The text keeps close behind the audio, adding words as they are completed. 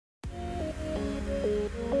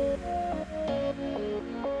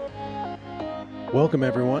Welcome,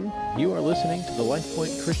 everyone. You are listening to the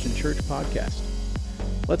LifePoint Christian Church podcast.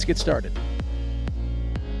 Let's get started.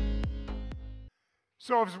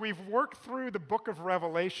 So as we've worked through the book of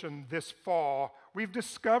Revelation this fall, we've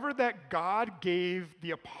discovered that God gave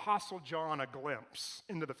the Apostle John a glimpse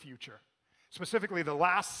into the future, specifically the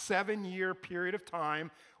last 7-year period of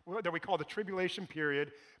time that we call the tribulation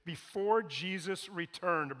period before Jesus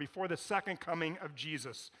returned, or before the second coming of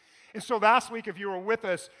Jesus. And so last week, if you were with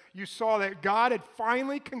us, you saw that God had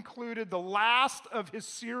finally concluded the last of his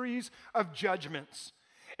series of judgments.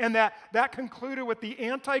 And that concluded with the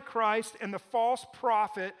Antichrist and the false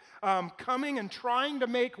prophet coming and trying to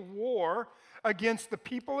make war against the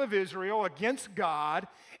people of Israel, against God.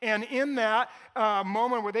 And in that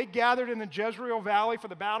moment where they gathered in the Jezreel Valley for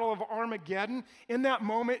the Battle of Armageddon, in that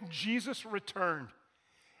moment, Jesus returned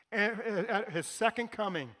at his second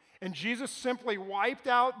coming. And Jesus simply wiped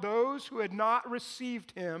out those who had not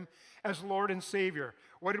received him as Lord and Savior.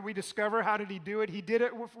 What did we discover? How did he do it? He did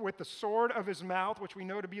it with the sword of his mouth, which we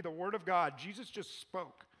know to be the word of God. Jesus just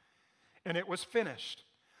spoke, and it was finished.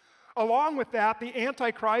 Along with that, the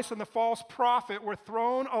Antichrist and the false prophet were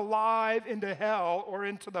thrown alive into hell, or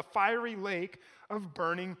into the fiery lake of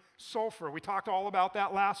burning sulfur. We talked all about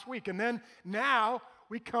that last week. And then now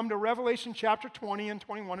we come to Revelation chapter 20 and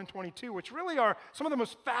 21 and 22, which really are some of the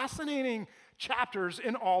most fascinating chapters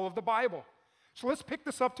in all of the Bible. So let's pick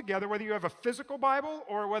this up together, whether you have a physical Bible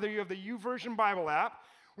or whether you have the YouVersion Bible app.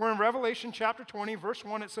 We're in Revelation chapter 20, verse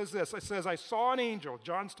 1. It says this. It says, I saw an angel,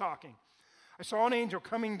 John's talking. I saw an angel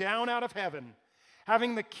coming down out of heaven,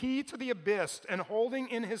 having the key to the abyss and holding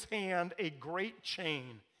in his hand a great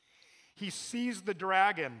chain. He seized the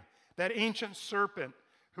dragon, that ancient serpent,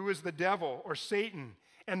 who is the devil or Satan,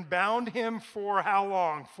 and bound him for how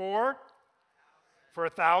long? For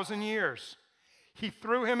 1,000 years. He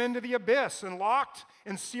threw him into the abyss and locked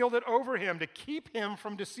and sealed it over him to keep him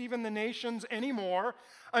from deceiving the nations anymore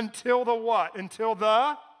until the what? Until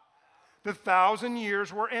the 1,000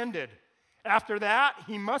 years were ended. After that,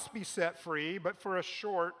 he must be set free, but for a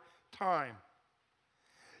short time.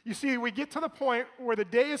 You see, we get to the point where the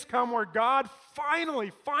day has come where God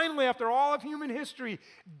finally, after all of human history,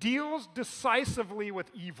 deals decisively with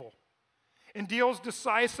evil and deals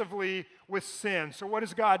decisively with sin. So what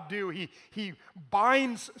does God do? He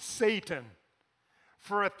binds Satan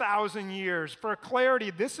for 1,000 years. For clarity,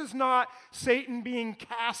 this is not Satan being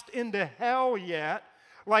cast into hell yet,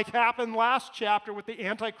 like happened last chapter with the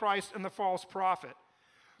Antichrist and the false prophet.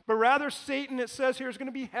 But rather, Satan, it says here, is going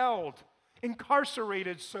to be held,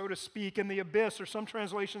 incarcerated, so to speak, in the abyss, or some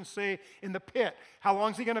translations say in the pit. How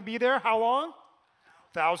long is he going to be there? How long?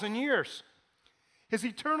 1,000 years. His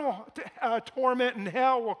eternal torment in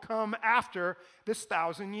hell will come after this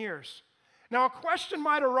 1,000 years. Now, a question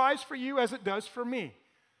might arise for you as it does for me.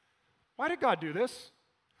 Why did God do this?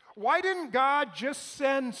 Why didn't God just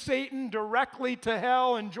send Satan directly to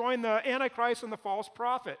hell and join the Antichrist and the false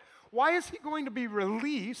prophet? Why is he going to be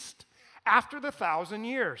released after the 1,000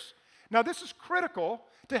 years? Now, this is critical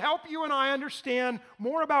to help you and I understand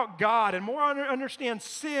more about God and more understand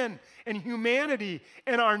sin and humanity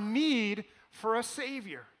and our need for a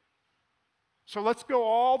Savior. So let's go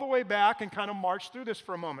all the way back and kind of march through this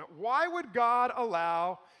for a moment. Why would God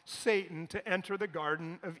allow Satan to enter the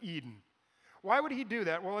Garden of Eden? Why would he do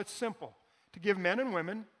that? Well, it's simple. To give men and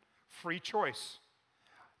women free choice.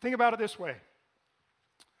 Think about it this way.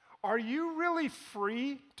 Are you really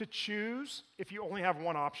free to choose if you only have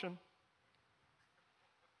one option?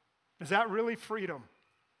 Is that really freedom?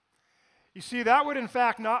 You see, that would in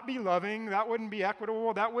fact not be loving, that wouldn't be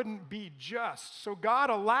equitable, that wouldn't be just. So God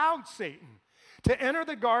allowed Satan to enter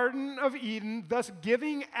the Garden of Eden, thus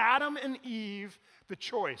giving Adam and Eve the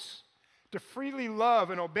choice to freely love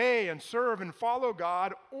and obey and serve and follow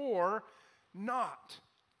God or not.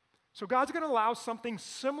 So God's going to allow something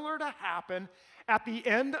similar to happen at the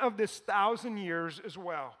end of this 1,000 years as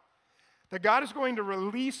well. That God is going to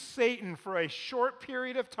release Satan for a short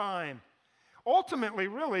period of time, ultimately,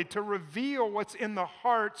 really, to reveal what's in the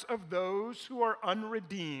hearts of those who are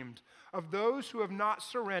unredeemed, of those who have not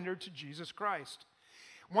surrendered to Jesus Christ.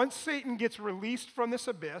 Once Satan gets released from this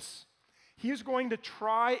abyss, he is going to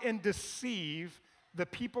try and deceive the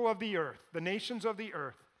people of the earth, the nations of the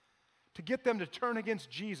earth, to get them to turn against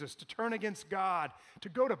Jesus, to turn against God, to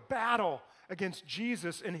go to battle against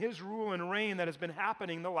Jesus and his rule and reign that has been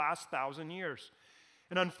happening the last 1,000 years.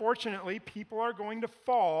 And unfortunately, people are going to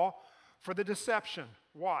fall for the deception.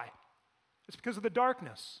 Why? It's because of the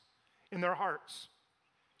darkness in their hearts.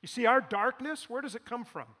 You see, our darkness, where does it come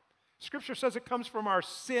from? Scripture says it comes from our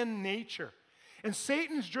sin nature. And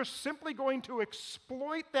Satan's just simply going to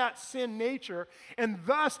exploit that sin nature, and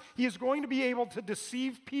thus he is going to be able to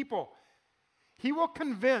deceive people. He will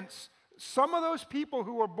convince some of those people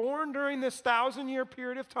who were born during this 1,000-year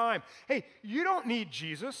period of time, hey, you don't need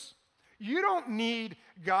Jesus. You don't need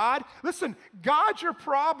God. Listen, God's your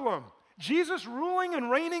problem. Jesus ruling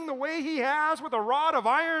and reigning the way he has with a rod of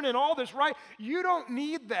iron and all this, right? You don't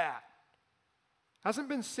need that. Hasn't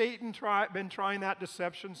been Satan been trying that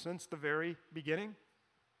deception since the very beginning?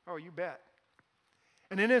 Oh, you bet.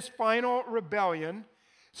 And in his final rebellion,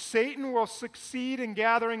 Satan will succeed in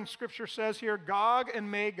gathering, Scripture says here, Gog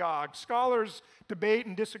and Magog. Scholars debate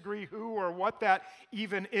and disagree who or what that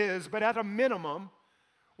even is, but at a minimum,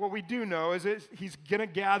 what we do know is that he's going to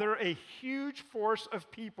gather a huge force of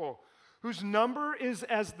people whose number is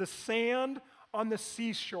as the sand on the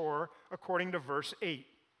seashore, according to verse 8.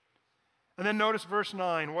 And then notice verse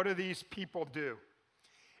 9. What do these people do?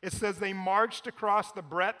 It says they marched across the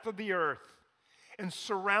breadth of the earth and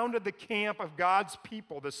surrounded the camp of God's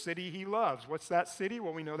people, the city he loves. What's that city?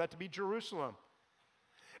 Well, we know that to be Jerusalem.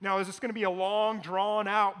 Now, is this going to be a long,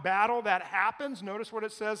 drawn-out battle that happens? Notice what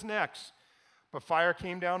it says next. But fire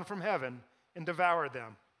came down from heaven and devoured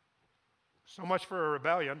them. So much for a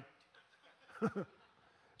rebellion.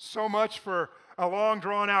 So much for a long,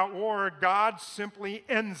 drawn-out war. God simply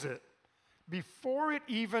ends it before it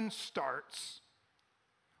even starts.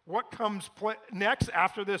 What comes next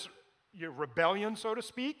after this rebellion, so to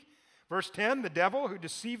speak? Verse 10, the devil who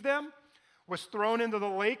deceived them was thrown into the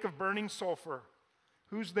lake of burning sulfur.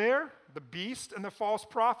 Who's there? The beast and the false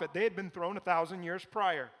prophet. They had been thrown 1,000 years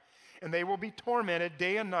prior. And they will be tormented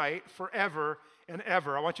day and night forever and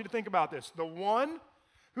ever. I want you to think about this. The one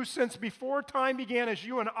who since before time began, as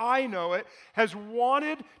you and I know it, has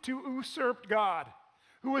wanted to usurp God,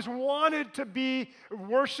 who has wanted to be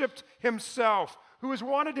worshiped himself, who has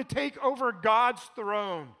wanted to take over God's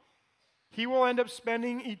throne, he will end up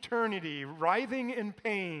spending eternity writhing in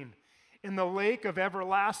pain in the lake of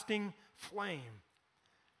everlasting flame.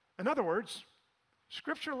 In other words,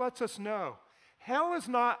 Scripture lets us know hell is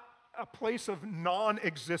not a place of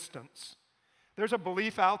non-existence. There's a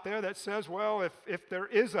belief out there that says, well, if there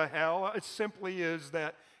is a hell, it simply is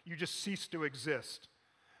that you just cease to exist.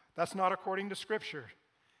 That's not according to Scripture.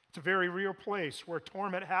 It's a very real place where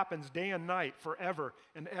torment happens day and night forever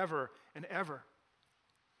and ever and ever.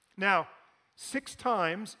 Now, 6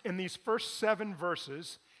 times in these first 7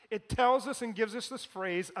 verses, it tells us and gives us this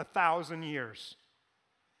phrase, 1,000 years.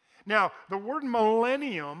 Now, the word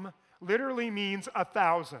millennium literally means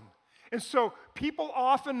 1,000. And so people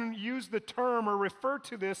often use the term or refer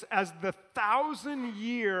to this as the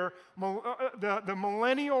 1,000-year, the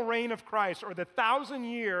millennial reign of Christ, or the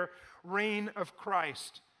 1,000-year reign of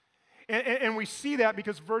Christ. And we see that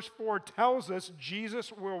because verse 4 tells us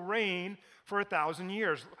Jesus will reign for 1,000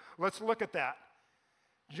 years. Let's look at that.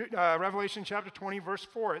 Revelation chapter 20, verse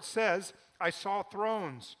 4, it says, I saw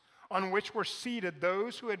thrones on which were seated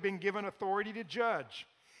those who had been given authority to judge.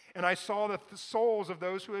 And I saw the souls of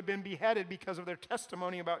those who had been beheaded because of their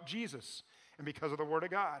testimony about Jesus and because of the word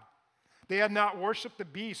of God. They had not worshiped the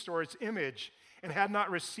beast or its image and had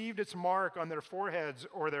not received its mark on their foreheads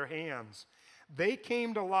or their hands. They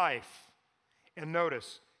came to life, and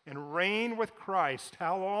notice, and reigned with Christ.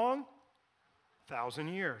 How long? 1,000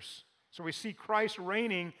 years. So we see Christ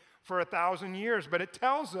reigning for 1,000 years, but it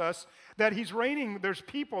tells us that he's reigning. There's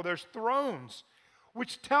people, there's thrones,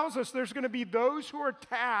 which tells us there's going to be those who are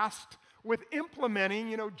tasked with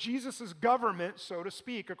implementing, Jesus' government, so to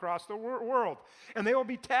speak, across the world. And they will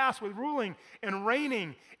be tasked with ruling and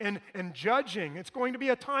reigning and judging. It's going to be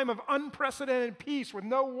a time of unprecedented peace with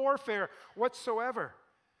no warfare whatsoever.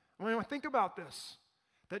 I mean, think about this,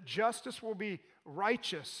 that justice will be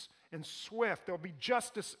righteous and swift. There'll be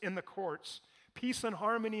justice in the courts, peace and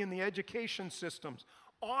harmony in the education systems,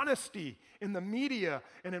 honesty in the media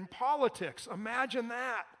and in politics. Imagine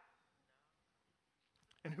that.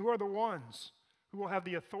 And who are the ones who will have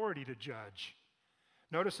the authority to judge?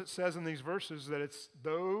 Notice it says in these verses that it's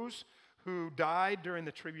those who died during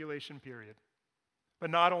the tribulation period.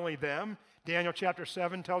 But not only them, Daniel chapter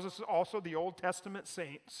 7 tells us also the Old Testament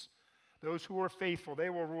saints. Those who are faithful,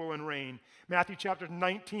 they will rule and reign. Matthew chapter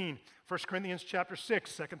 19, 1 Corinthians chapter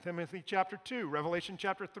 6, 2 Timothy chapter 2, Revelation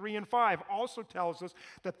chapter 3 and 5 also tells us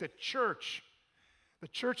that the church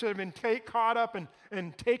that have been caught up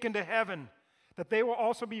and taken to heaven, that they will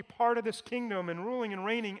also be part of this kingdom and ruling and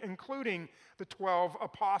reigning, including the 12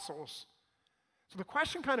 apostles. So the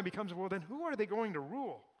question kind of becomes, well, then who are they going to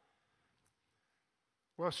rule?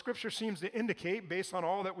 Well, Scripture seems to indicate, based on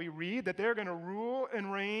all that we read, that they're going to rule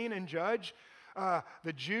and reign and judge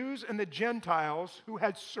the Jews and the Gentiles who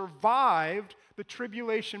had survived the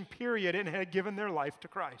tribulation period and had given their life to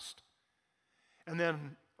Christ. And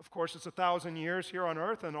then, of course, it's 1,000 years here on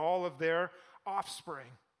earth and all of their offspring,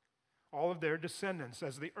 all of their descendants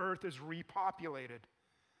as the earth is repopulated.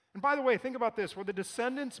 And by the way, think about this. Will the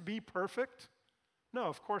descendants be perfect? No,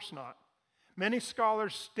 of course not. Many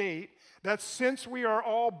scholars state that since we are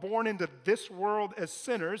all born into this world as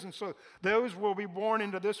sinners, and so those will be born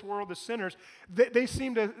into this world as sinners, they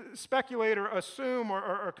seem to speculate or assume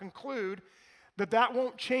or conclude that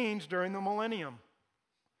won't change during the millennium.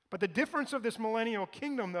 But the difference of this millennial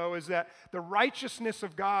kingdom, though, is that the righteousness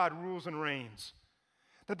of God rules and reigns,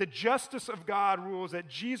 that the justice of God rules, that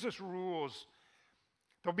Jesus rules.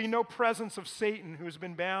 There'll be no presence of Satan who has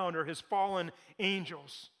been bound or his fallen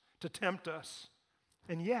angels to tempt us.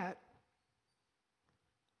 And yet,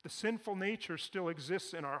 the sinful nature still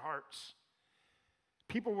exists in our hearts.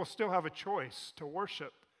 People will still have a choice to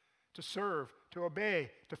worship, to serve, to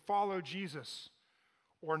obey, to follow Jesus,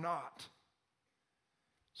 or not.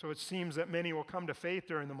 So it seems that many will come to faith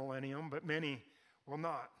during the millennium, but many will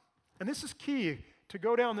not. And this is key to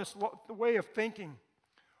go down this way of thinking.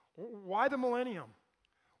 Why the millennium?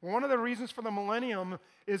 One of the reasons for the millennium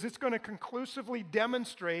is it's going to conclusively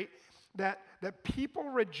demonstrate that people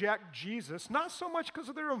reject Jesus, not so much because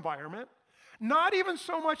of their environment, not even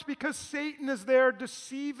so much because Satan is there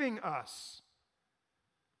deceiving us.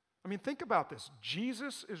 I mean, think about this.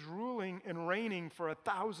 Jesus is ruling and reigning for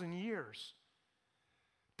 1,000 years.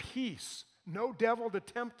 Peace, no devil to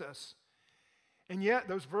tempt us. And yet,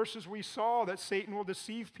 those verses we saw that Satan will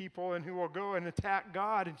deceive people and who will go and attack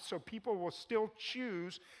God, and so people will still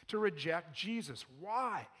choose to reject Jesus.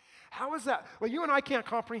 Why? How is that? Well, you and I can't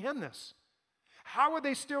comprehend this. How would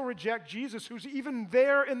they still reject Jesus who's even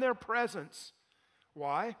there in their presence?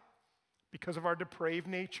 Why? Because of our depraved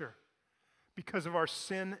nature, because of our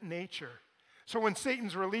sin nature. So when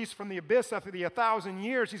Satan's released from the abyss after the 1,000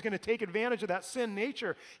 years, he's going to take advantage of that sin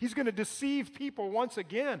nature. He's going to deceive people once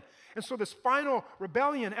again. And so this final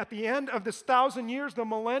rebellion at the end of this 1,000 years, the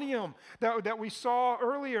millennium that we saw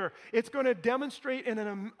earlier, it's going to demonstrate in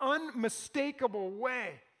an unmistakable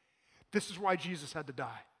way, this is why Jesus had to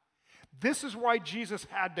die. This is why Jesus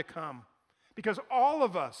had to come. Because all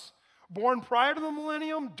of us, born prior to the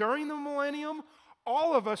millennium, during the millennium,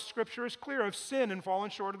 all of us, Scripture is clear, have sinned and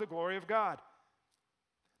fallen short of the glory of God.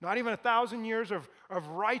 Not even 1,000 years of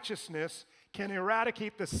righteousness can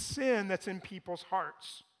eradicate the sin that's in people's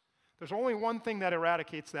hearts. There's only one thing that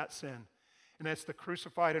eradicates that sin, and that's the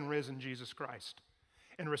crucified and risen Jesus Christ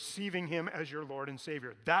and receiving him as your Lord and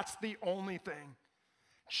Savior. That's the only thing.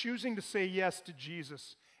 Choosing to say yes to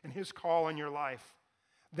Jesus and his call on your life.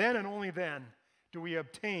 Then and only then do we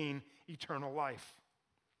obtain eternal life.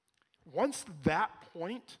 Once that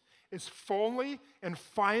point is fully and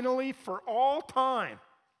finally for all time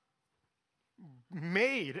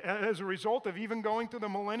made as a result of even going through the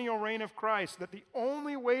millennial reign of Christ, that the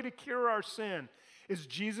only way to cure our sin is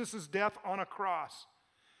Jesus' death on a cross.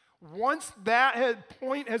 Once that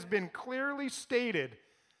point has been clearly stated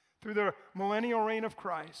through the millennial reign of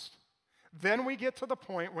Christ, then we get to the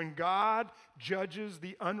point when God judges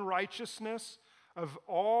the unrighteousness of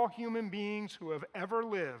all human beings who have ever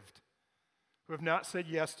lived, who have not said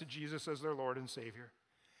yes to Jesus as their Lord and Savior.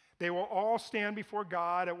 They will all stand before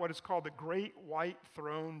God at what is called the Great White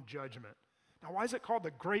Throne Judgment. Now, why is it called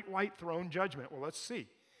the Great White Throne Judgment? Well, let's see.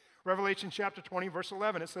 Revelation chapter 20, verse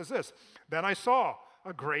 11, it says this, "Then I saw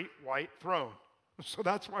a great white throne." So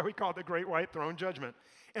that's why we call it the Great White Throne Judgment.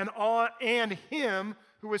 And him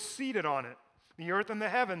who was seated on it. The earth and the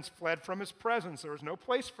heavens fled from his presence. There was no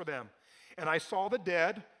place for them. And I saw the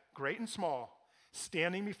dead, great and small,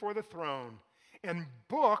 standing before the throne. And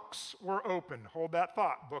books were opened. Hold that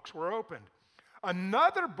thought. Books were opened.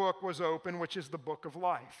 Another book was opened, which is the book of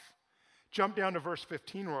life. Jump down to verse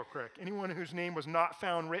 15 real quick. Anyone whose name was not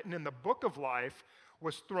found written in the book of life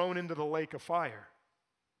was thrown into the lake of fire.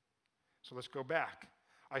 So let's go back.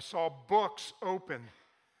 I saw books open.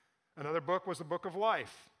 Another book was the book of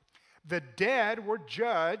life. The dead were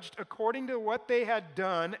judged according to what they had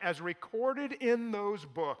done as recorded in those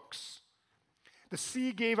books. The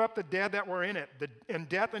sea gave up the dead that were in it, and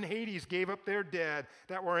death and Hades gave up their dead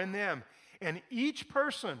that were in them. And each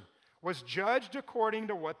person was judged according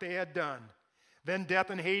to what they had done. Then death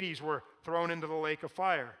and Hades were thrown into the lake of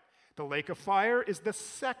fire. The lake of fire is the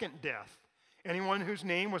second death. Anyone whose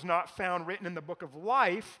name was not found written in the book of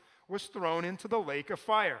life was thrown into the lake of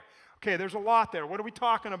fire. Okay, there's a lot there. What are we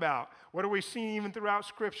talking about? What are we seeing even throughout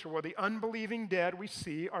Scripture? Well, the unbelieving dead we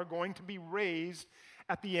see are going to be raised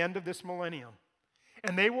at the end of this millennium.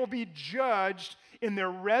 And they will be judged in their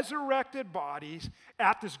resurrected bodies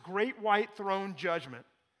at this great white throne judgment.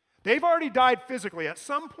 They've already died physically at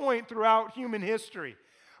some point throughout human history.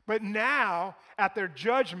 But now, at their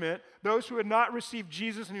judgment, those who had not received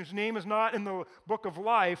Jesus and whose name is not in the book of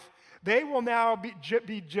life, they will now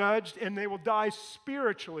be judged, and they will die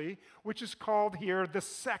spiritually, which is called here the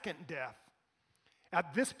second death.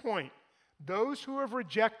 At this point, those who have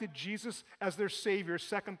rejected Jesus as their Savior,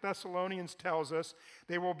 2 Thessalonians tells us,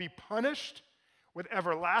 they will be punished with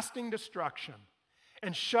everlasting destruction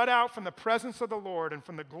and shut out from the presence of the Lord and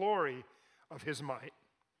from the glory of his might.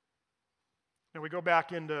 Now we go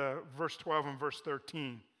back into verse 12 and verse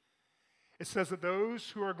 13. It says that those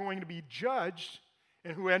who are going to be judged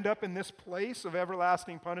and who end up in this place of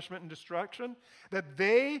everlasting punishment and destruction, that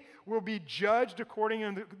they will be judged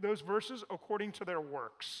according to those verses, according to their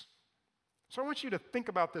works. So I want you to think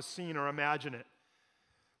about this scene or imagine it.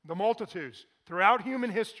 The multitudes throughout human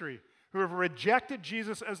history who have rejected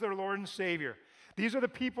Jesus as their Lord and Savior. These are the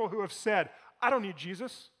people who have said, I don't need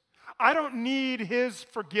Jesus. I don't need his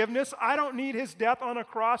forgiveness. I don't need his death on a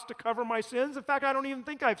cross to cover my sins. In fact, I don't even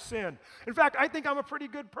think I've sinned. In fact, I think I'm a pretty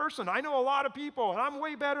good person. I know a lot of people, and I'm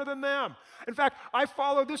way better than them. In fact, I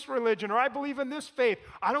follow this religion, or I believe in this faith.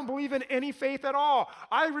 I don't believe in any faith at all.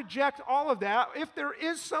 I reject all of that. If there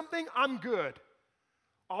is something, I'm good.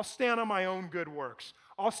 I'll stand on my own good works.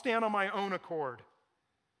 I'll stand on my own accord.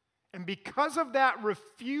 And because of that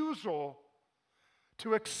refusal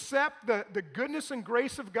to accept the goodness and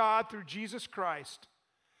grace of God through Jesus Christ,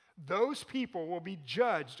 those people will be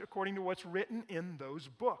judged according to what's written in those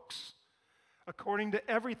books, according to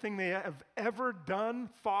everything they have ever done,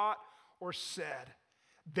 thought, or said.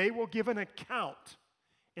 They will give an account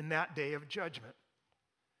in that day of judgment.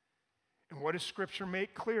 And what does Scripture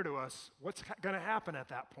make clear to us? What's going to happen at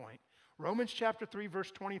that point? Romans chapter 3, verse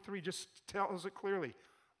 23 just tells it clearly.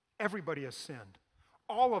 Everybody has sinned.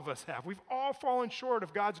 All of us have. We've all fallen short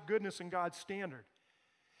of God's goodness and God's standard.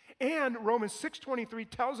 And Romans 6:23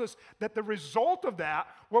 tells us that the result of that,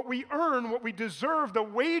 what we earn, what we deserve, the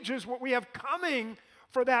wages, what we have coming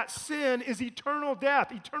for that sin is eternal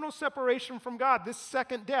death, eternal separation from God, this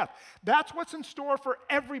second death. That's what's in store for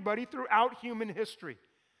everybody throughout human history.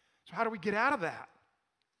 So how do we get out of that?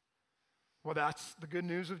 Well, that's the good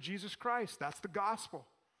news of Jesus Christ. That's the gospel.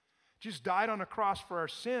 Jesus died on a cross for our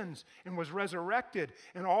sins and was resurrected,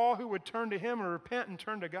 and all who would turn to him or repent and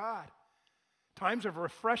turn to God. Times of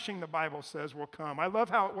refreshing, the Bible says, will come. I love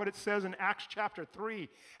what it says in Acts chapter 3,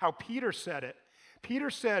 how Peter said it. Peter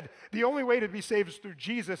said, the only way to be saved is through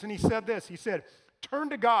Jesus, and he said this. He said, turn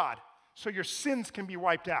to God so your sins can be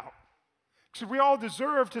wiped out. Because we all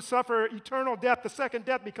deserve to suffer eternal death, the second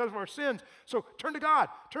death, because of our sins. So turn to God,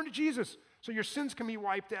 turn to Jesus so your sins can be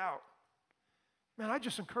wiped out. Man, I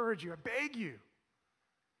just encourage you, I beg you,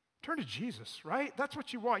 turn to Jesus, right? That's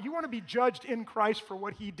what you want. You want to be judged in Christ for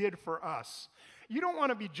what he did for us. You don't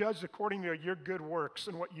want to be judged according to your good works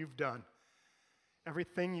and what you've done.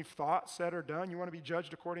 Everything you've thought, said, or done, you want to be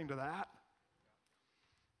judged according to that?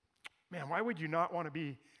 Man, why would you not want to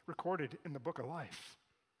be recorded in the book of life?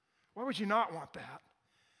 Why would you not want that?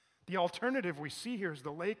 The alternative we see here is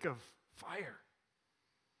the lake of fire.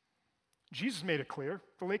 Jesus made it clear.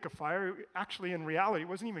 The lake of fire, actually, in reality,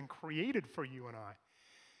 wasn't even created for you and I.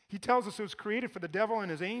 He tells us it was created for the devil and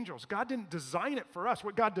his angels. God didn't design it for us.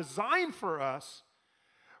 What God designed for us,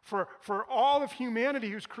 for all of humanity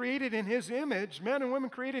who's created in his image, men and women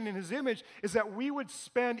created in his image, is that we would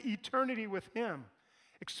spend eternity with him,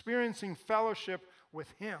 experiencing fellowship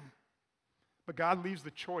with him. But God leaves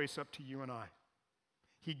the choice up to you and I.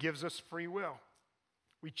 He gives us free will.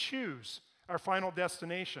 We choose our final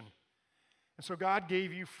destination. And so God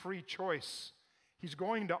gave you free choice. He's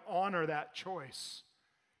going to honor that choice.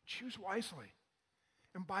 Choose wisely.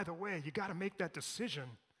 And by the way, you got to make that decision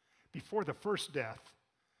before the first death,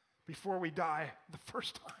 before we die the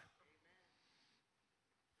first time.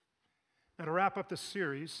 Now, to wrap up this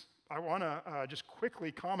series, I want to just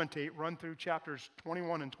quickly run through chapters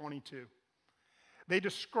 21 and 22. They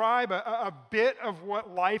describe a bit of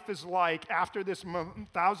what life is like after this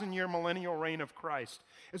 1,000-year millennial reign of Christ.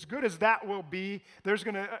 As good as that will be, there's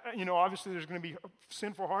going to, obviously there's going to be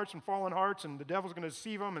sinful hearts and fallen hearts, and the devil's going to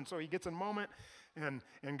deceive them, and so he gets a moment, and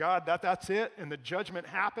God, that's it, and the judgment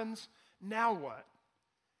happens. Now what?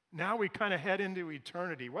 Now we kind of head into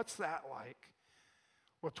eternity. What's that like?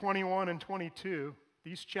 Well, 21 and 22,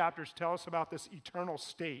 these chapters tell us about this eternal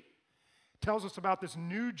state. It tells us about this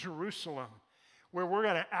new Jerusalem, where we're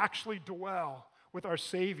going to actually dwell with our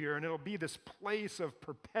Savior, and it'll be this place of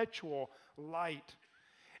perpetual light.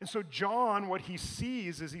 And so John, what he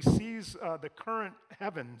sees is he sees the current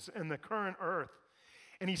heavens and the current earth.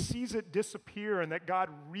 and he sees it disappear and that God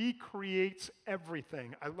recreates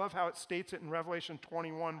everything. I love how it states it in Revelation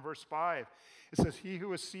 21, verse 5. It says, "He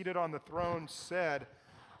who is seated on the throne said,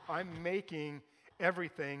 I'm making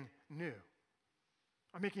everything new."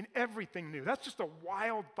 I'm making everything new. That's just a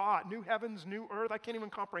wild thought. New heavens, new earth. I can't even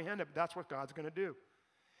comprehend it, but that's what God's going to do.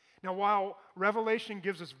 Now, while Revelation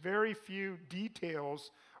gives us very few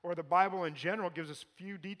details, or the Bible in general gives us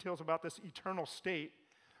few details about this eternal state,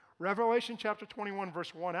 Revelation chapter 21,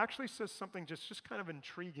 verse 1 actually says something just kind of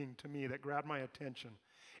intriguing to me that grabbed my attention.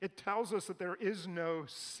 It tells us that there is no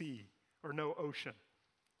sea or no ocean.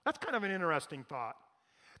 That's kind of an interesting thought.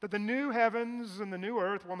 That the new heavens and the new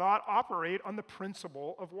earth will not operate on the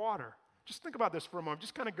principle of water. Just think about this for a moment.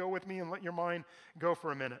 Just kind of go with me and let your mind go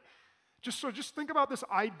for a minute. Just think about this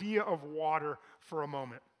idea of water for a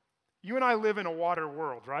moment. You and I live in a water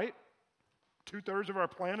world, right? 2/3 of our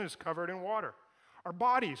planet is covered in water. Our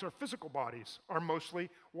bodies, our physical bodies, are mostly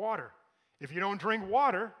water. If you don't drink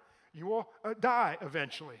water, you will die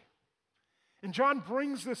eventually. And John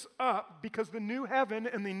brings this up because the new heaven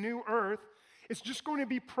and the new earth is just going to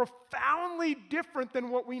be profoundly different than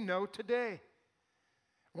what we know today.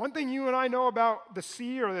 One thing you and I know about the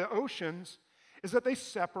sea or the oceans is that they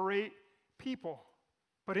separate people.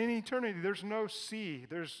 But in eternity, there's no sea,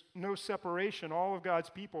 there's no separation. All of God's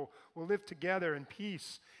people will live together in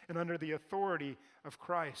peace and under the authority of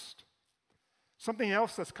Christ. Something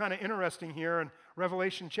else that's kind of interesting here in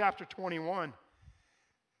Revelation chapter 21,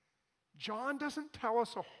 John doesn't tell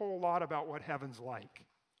us a whole lot about what heaven's like.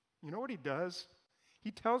 You know what he does?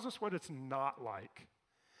 He tells us what it's not like.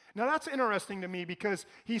 Now that's interesting to me because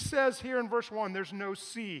he says here in verse 1, there's no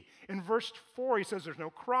sea. In verse 4, he says there's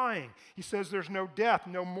no crying. He says there's no death,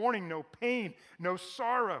 no mourning, no pain, no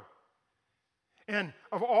sorrow. And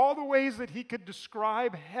of all the ways that he could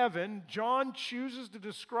describe heaven, John chooses to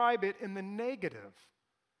describe it in the negative.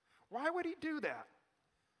 Why would he do that?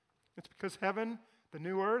 It's because heaven, the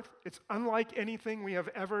new earth, it's unlike anything we have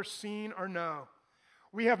ever seen or know.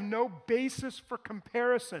 We have no basis for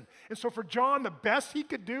comparison. And so for John, the best he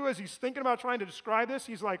could do as he's thinking about trying to describe this,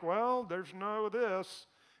 he's like, well, there's no this,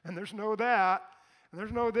 and there's no that, and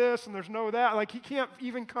there's no this, and there's no that. Like he can't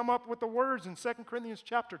even come up with the words in 2 Corinthians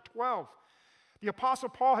chapter 12. The Apostle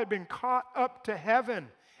Paul had been caught up to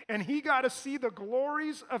heaven, and he got to see the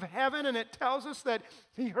glories of heaven, and it tells us that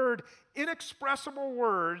he heard inexpressible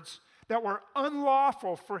words that were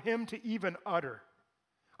unlawful for him to even utter.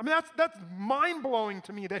 I mean, that's mind-blowing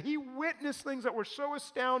to me that he witnessed things that were so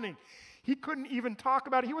astounding. He couldn't even talk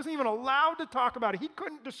about it. He wasn't even allowed to talk about it. He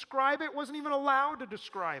couldn't describe it, wasn't even allowed to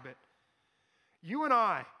describe it. You and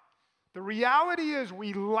I, the reality is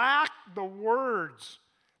we lack the words,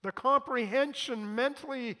 the comprehension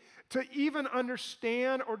mentally to even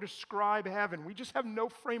understand or describe heaven. We just have no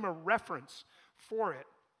frame of reference for it.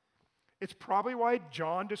 It's probably why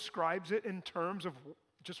John describes it in terms of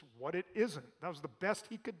just what it isn't. That was the best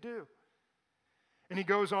he could do. And he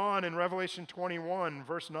goes on in Revelation 21,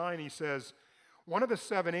 verse 9, he says, one of the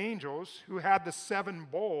 7 angels who had the 7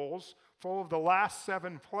 bowls full of the last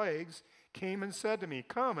 7 plagues came and said to me,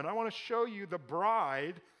 come, and I want to show you the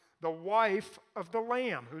bride, the wife of the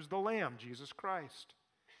Lamb. Who's the Lamb? Jesus Christ.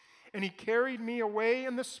 And he carried me away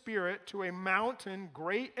in the Spirit to a mountain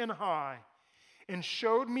great and high, and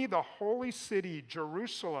showed me the holy city,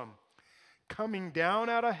 Jerusalem, coming down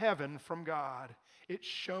out of heaven from God. It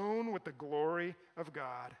shone with the glory of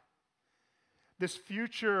God. This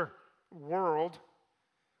future world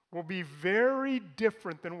will be very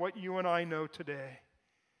different than what you and I know today.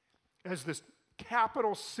 As this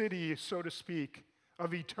capital city, so to speak,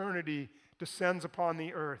 of eternity descends upon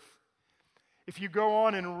the earth. If you go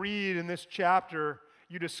on and read in this chapter,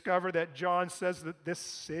 you discover that John says that this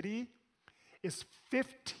city is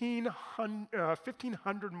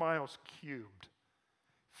 1,500 miles cubed.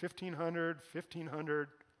 1,500,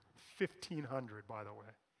 1,500, by the way.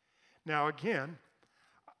 Now again,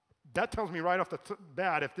 that tells me right off the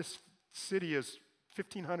bat, if this city is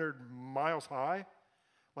 1,500 miles high,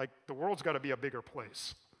 like the world's got to be a bigger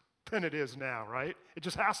place than it is now, right? It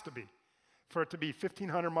just has to be for it to be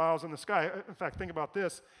 1,500 miles in the sky. In fact, think about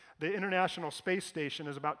this. The International Space Station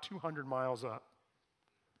is about 200 miles up.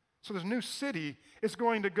 So this new city is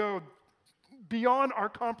going to go beyond our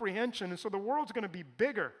comprehension, and so the world's going to be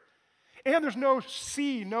bigger. And there's no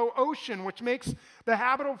sea, no ocean, which makes the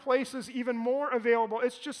habitable places even more available.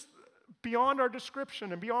 It's just beyond our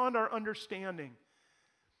description and beyond our understanding.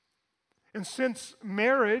 And since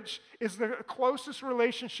marriage is the closest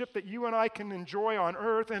relationship that you and I can enjoy on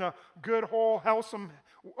earth in a good, wholesome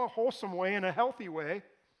way, in a healthy way,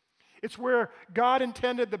 It's where God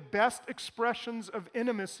intended the best expressions of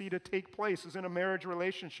intimacy to take place, as in a marriage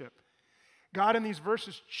relationship. God in these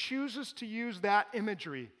verses chooses to use that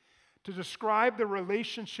imagery to describe the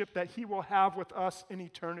relationship that he will have with us in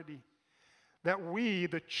eternity. That we,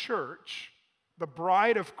 the church, the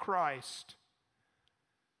bride of Christ,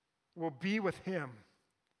 will be with him.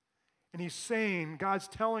 And he's saying, God's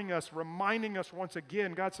telling us, reminding us once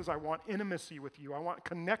again, God says, I want intimacy with you. I want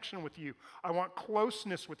connection with you. I want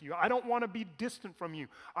closeness with you. I don't want to be distant from you.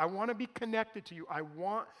 I want to be connected to you. I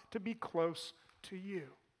want to be close to you.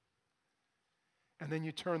 And then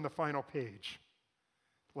you turn the final page.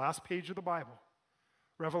 Last page of the Bible.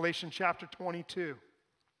 Revelation chapter 22.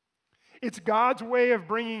 It's God's way of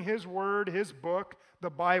bringing his word, his book, the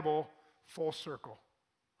Bible, full circle.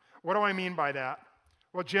 What do I mean by that?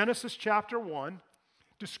 Well, Genesis chapter 1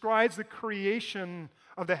 describes the creation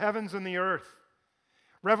of the heavens and the earth.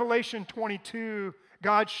 Revelation 22,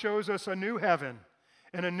 God shows us a new heaven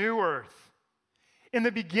and a new earth. In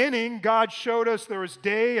the beginning, God showed us there was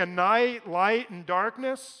day and night, light and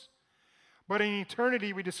darkness. But in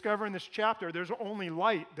eternity, we discover in this chapter, there's only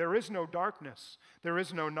light. There is no darkness. There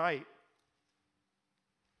is no night.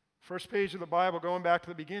 First page of the Bible, going back to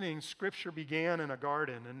the beginning, Scripture began in a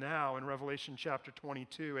garden, and now in Revelation chapter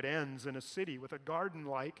 22, it ends in a city with a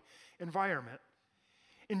garden-like environment.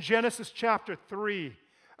 In Genesis chapter 3,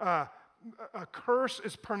 a curse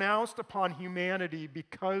is pronounced upon humanity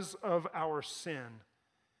because of our sin,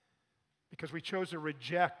 because we chose to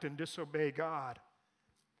reject and disobey God.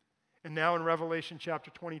 And now in Revelation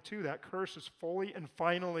chapter 22, that curse is fully and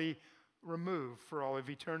finally removed for all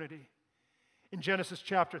of eternity. In Genesis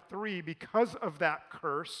chapter 3, because of that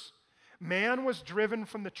curse, man was driven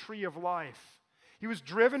from the tree of life. He was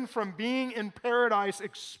driven from being in paradise,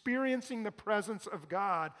 experiencing the presence of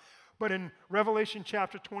God. But in Revelation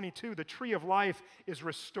chapter 22, the tree of life is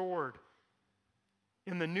restored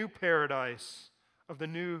in the new paradise of the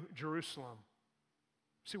new Jerusalem.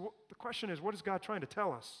 See, the question is, what is God trying to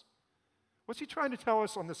tell us? What's he trying to tell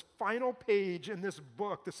us on this final page in this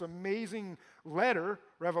book, this amazing letter,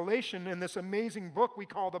 Revelation, in this amazing book we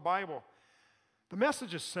call the Bible? The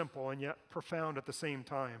message is simple and yet profound at the same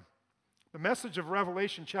time. The message of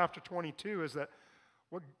Revelation chapter 22 is that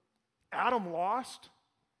what Adam lost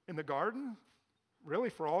in the garden, really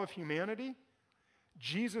for all of humanity,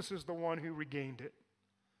 Jesus is the one who regained it.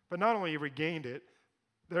 But not only regained it,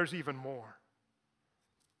 there's even more.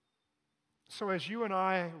 So as you and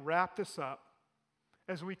I wrap this up,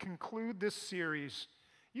 as we conclude this series,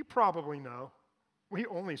 you probably know we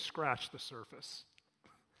only scratched the surface.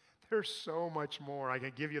 There's so much more. I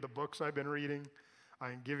can give you the books I've been reading. I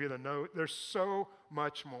can give you the note. There's so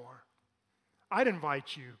much more. I'd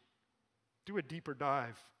invite you, do a deeper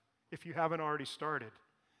dive if you haven't already started.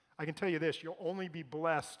 I can tell you this, you'll only be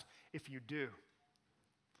blessed if you do.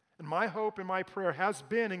 And my hope and my prayer has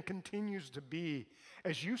been and continues to be,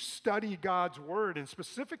 as you study God's word, and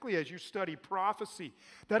specifically as you study prophecy,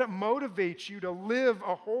 that it motivates you to live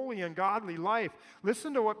a holy and godly life.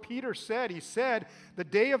 Listen to what Peter said. He said, the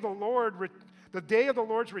day of the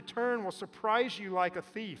Lord's return will surprise you like a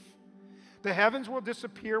thief. The heavens will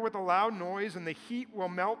disappear with a loud noise, and the heat will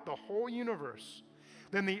melt the whole universe.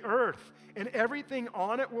 Then the earth and everything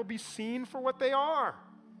on it will be seen for what they are.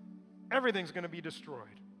 Everything's going to be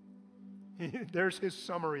destroyed. There's his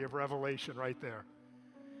summary of Revelation right there.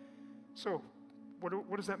 So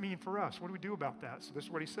what does that mean for us? What do we do about that? So this is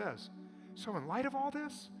what he says. So in light of all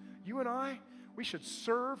this, you and I, we should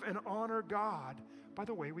serve and honor God by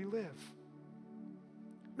the way we live.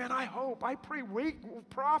 Man, I pray,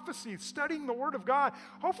 prophecy, studying the Word of God,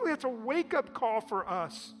 hopefully it's a wake-up call for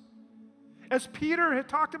us. As Peter had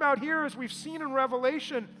talked about here, as we've seen in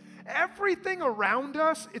Revelation, everything around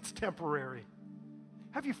us, it's temporary.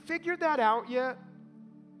 Have you figured that out yet?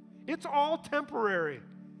 It's all temporary.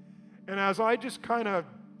 And as I just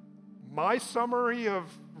my summary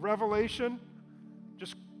of Revelation,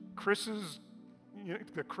 just Chris's,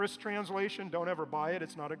 the Chris translation, don't ever buy it,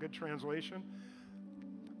 it's not a good translation.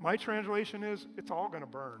 My translation is, it's all going to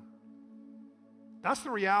burn. That's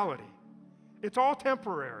the reality. It's all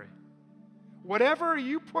temporary. Whatever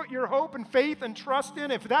you put your hope and faith and trust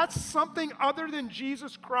in, if that's something other than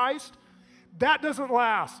Jesus Christ, that doesn't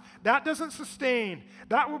last. That doesn't sustain.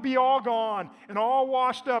 That will be all gone and all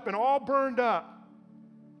washed up and all burned up.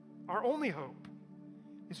 Our only hope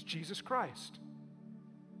is Jesus Christ.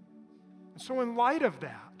 And so in light of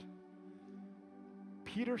that,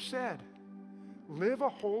 Peter said, live a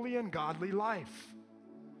holy and godly life.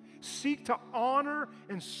 Seek to honor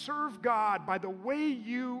and serve God by the way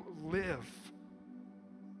you live.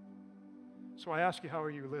 So I ask you, how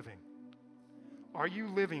are you living? Are you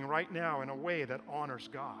living right now in a way that honors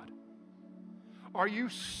God? Are you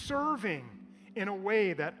serving in a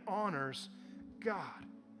way that honors God?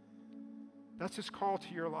 That's His call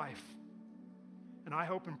to your life. And I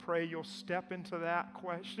hope and pray you'll step into that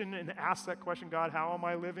question and ask that question, God, how am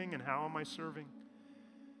I living and how am I serving?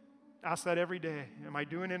 Ask that every day. Am I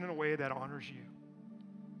doing it in a way that honors you?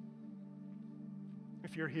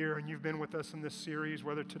 If you're here and you've been with us in this series,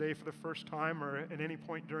 whether today for the first time or at any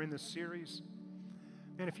point during this series,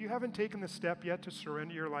 and if you haven't taken the step yet to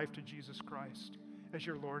surrender your life to Jesus Christ as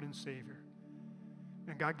your Lord and Savior,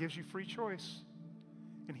 and God gives you free choice,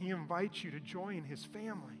 and He invites you to join His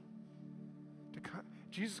family.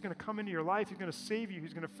 Jesus is going to come into your life. He's going to save you.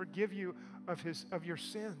 He's going to forgive you of your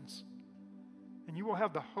sins. And you will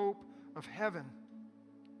have the hope of heaven.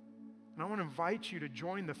 And I want to invite you to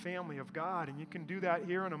join the family of God. And you can do that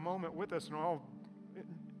here in a moment with us. And I'll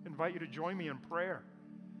invite you to join me in prayer.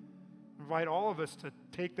 Invite all of us to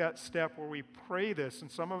take that step where we pray this.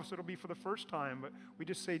 And some of us it'll be for the first time. But we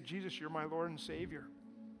just say, Jesus, you're my Lord and Savior.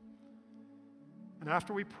 And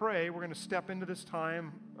after we pray, we're going to step into this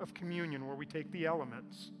time of communion where we take the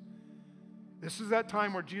elements. This is that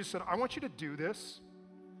time where Jesus said, I want you to do this.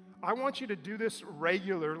 I want you to do this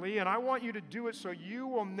regularly, and I want you to do it so you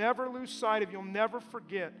will never lose sight of, you'll never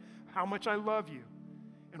forget how much I love you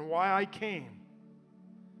and why I came.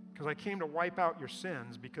 Because I came to wipe out your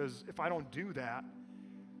sins, because if I don't do that,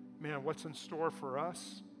 man, what's in store for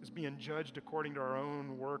us is being judged according to our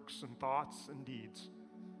own works and thoughts and deeds.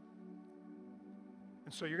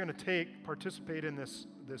 And so you're going to participate in this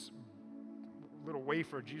little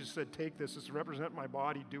wafer. Jesus said, take this to represent my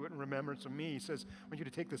body, do it in remembrance of me. He says, I want you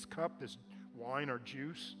to take this cup, this wine or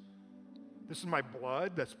juice. This is my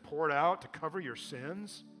blood that's poured out to cover your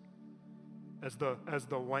sins. As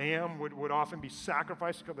the lamb would often be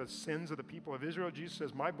sacrificed to cover the sins of the people of Israel, Jesus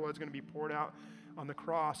says, my blood's going to be poured out on the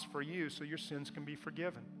cross for you so your sins can be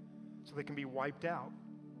forgiven, so they can be wiped out.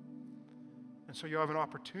 And so you have an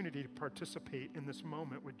opportunity to participate in this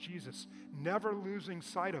moment with Jesus, never losing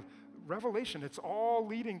sight of Revelation. It's all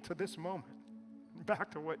leading to this moment,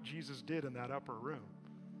 back to what Jesus did in that upper room.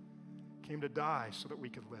 Came to die so that we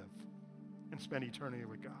could live and spend eternity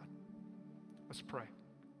with God. Let's pray.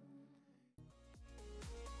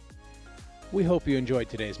 We hope you enjoyed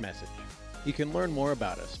today's message. You can learn more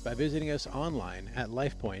about us by visiting us online at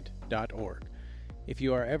lifepoint.org. If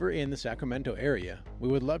you are ever in the Sacramento area, we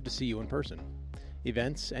would love to see you in person.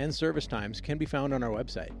 Events and service times can be found on our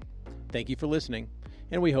website. Thank you for listening,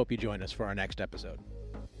 and we hope you join us for our next episode.